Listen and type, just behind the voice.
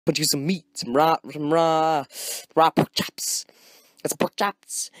Put you some meat, some raw pork chops. It's pork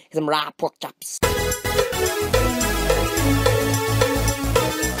chops, some raw pork chops.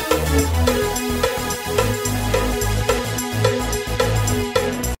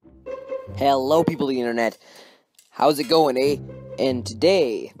 Hello, people of the internet. How's it going, eh? And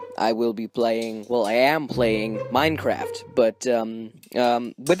today I will be playing. Well, I am playing Minecraft, but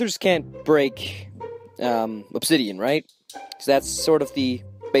withers can't break obsidian, right? Because that's sort of the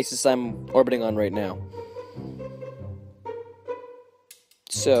basis I'm orbiting on right now.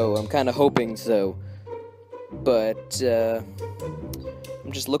 So, I'm kind of hoping so. But,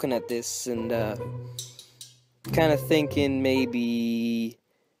 I'm just looking at this and, kind of thinking maybe,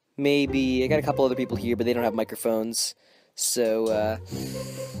 I got a couple other people here, but they don't have microphones. So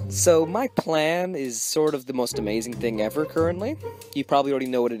my plan is sort of the most amazing thing ever currently. You probably already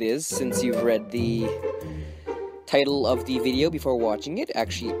know what it is, since you've read the title of the video before watching it.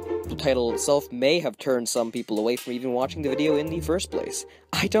 Actually, the title itself may have turned some people away from even watching the video in the first place.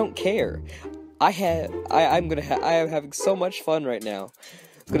 I don't care. I'm having so much fun right now.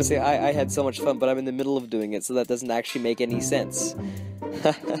 I was gonna say I had so much fun, but I'm in the middle of doing it, so that doesn't actually make any sense.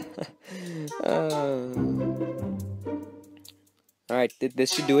 Alright,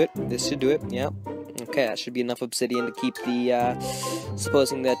 this should do it. Yeah. Okay, that should be enough obsidian to keep the,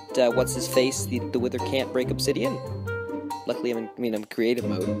 supposing that, what's-his-face, the wither can't break obsidian. Luckily, I'm in creative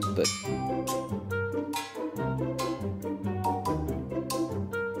mode, but...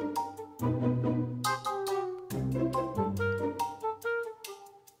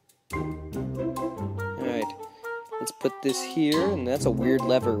 Alright, let's put this here, and that's a weird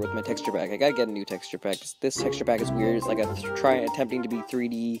lever with my texture pack. I gotta get a new texture pack. This texture pack is weird. It's like attempting to be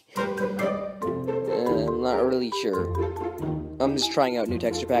 3D. I'm not really sure. I'm just trying out new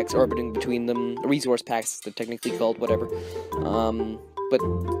texture packs, orbiting between them. Resource packs, they're technically called, whatever. But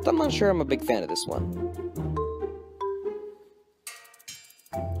I'm not sure I'm a big fan of this one.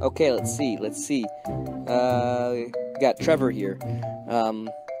 Okay, let's see. Got Trevor here.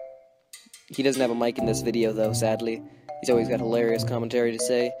 He doesn't have a mic in this video, though, sadly. He's always got hilarious commentary to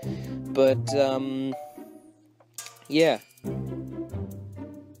say. But, yeah.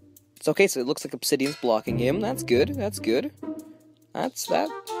 It's okay, so it looks like obsidian's blocking him. That's good. That's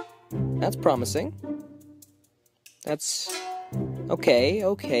promising. That's... Okay,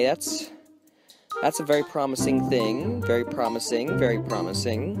 that's a very promising thing. Very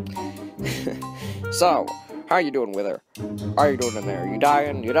promising. So, how you doing, Wither? How you doing in there? You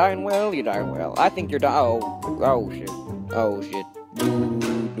dying well? I think you're dying. Oh, shit.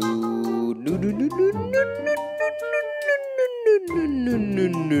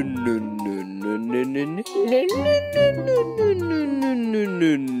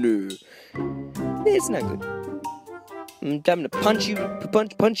 It's not good. I'm time to punch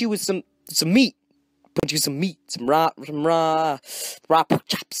you with some meat. Punch you some meat, some raw pork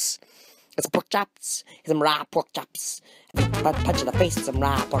chops. It's pork chops, some raw pork chops. Punch in the face with some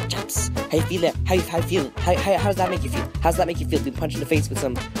raw pork chops. How you feel it? How you feeling? How does that make you feel? How does that make you feel? Being punched in the face with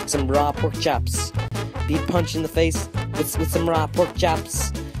some raw pork chops. Being punched in the face with some raw pork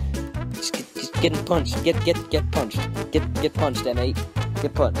chops. Just getting punched. Get punched. Get punched, mate.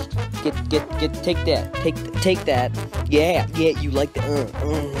 Get punched. Take that. Yeah, you like that.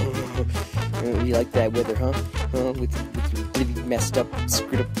 You like that, Wither, huh? With really messed up,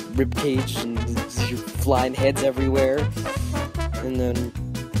 screwed up rib cage and flying heads everywhere. And then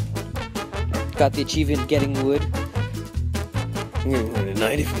got the achievement getting wood.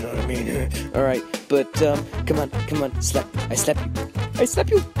 Tonight, if you know what I mean. Alright, but come on, slap. I slap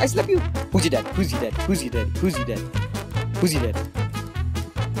you. Who's your dad?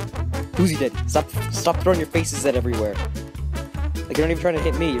 Stop throwing your faces at everywhere. Like, you're not even trying to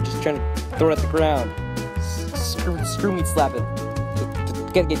hit me, you're just trying to throw it at the ground. Screw meat slapping.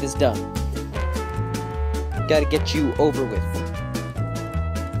 Gotta get this done. Gotta get you over with.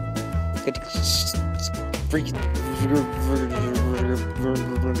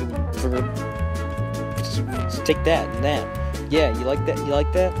 Take that and that. Yeah, you like that?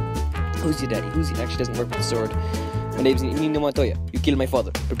 Who's your daddy? Actually doesn't work with the sword. My name's Igno Montoya. You killed my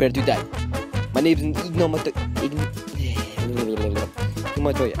father. Prepare to die. My name's Igno Montoya.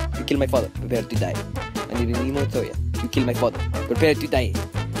 Montoya. You killed my father. Prepare to die. My name is Igno Montoya. You killed my father. Prepare to die.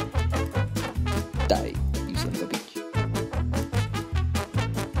 Die, you son of a bitch.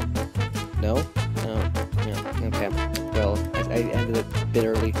 No. Okay. Well, I ended it a bit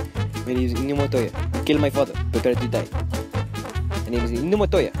early. My name is Igno Montoya. You killed my father. Prepare to die. My name is Igno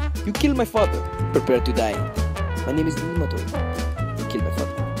Montoya. You killed my father. Prepare to die. My name is Igno Montoya. You killed my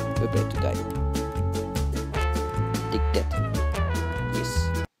father. Prepare to die. Take that. Yes.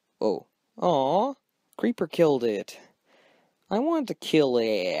 Oh. Aw. Creeper killed it. I wanted to kill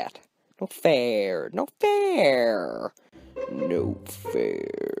it. No fair. No fair. No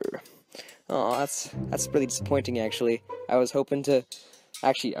fair. Oh, that's really disappointing, actually. I was hoping to...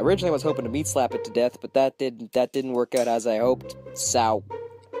 Actually, originally I was hoping to meat slap it to death, but that didn't work out as I hoped. So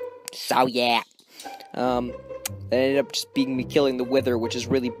yeah. That ended up just being me killing the Wither, which is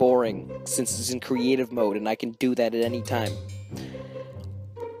really boring, since it's in creative mode, and I can do that at any time.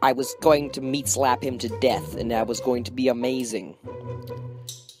 I was going to meat slap him to death, and that was going to be amazing.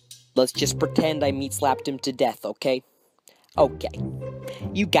 Let's just pretend I meat slapped him to death, okay? Okay.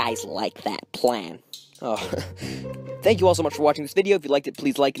 You guys like that plan. Oh. Thank you all so much for watching this video. If you liked it,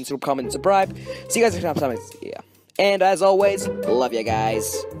 please like and comment and subscribe. See you guys next time. Yeah. And as always, love you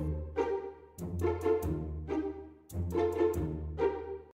guys.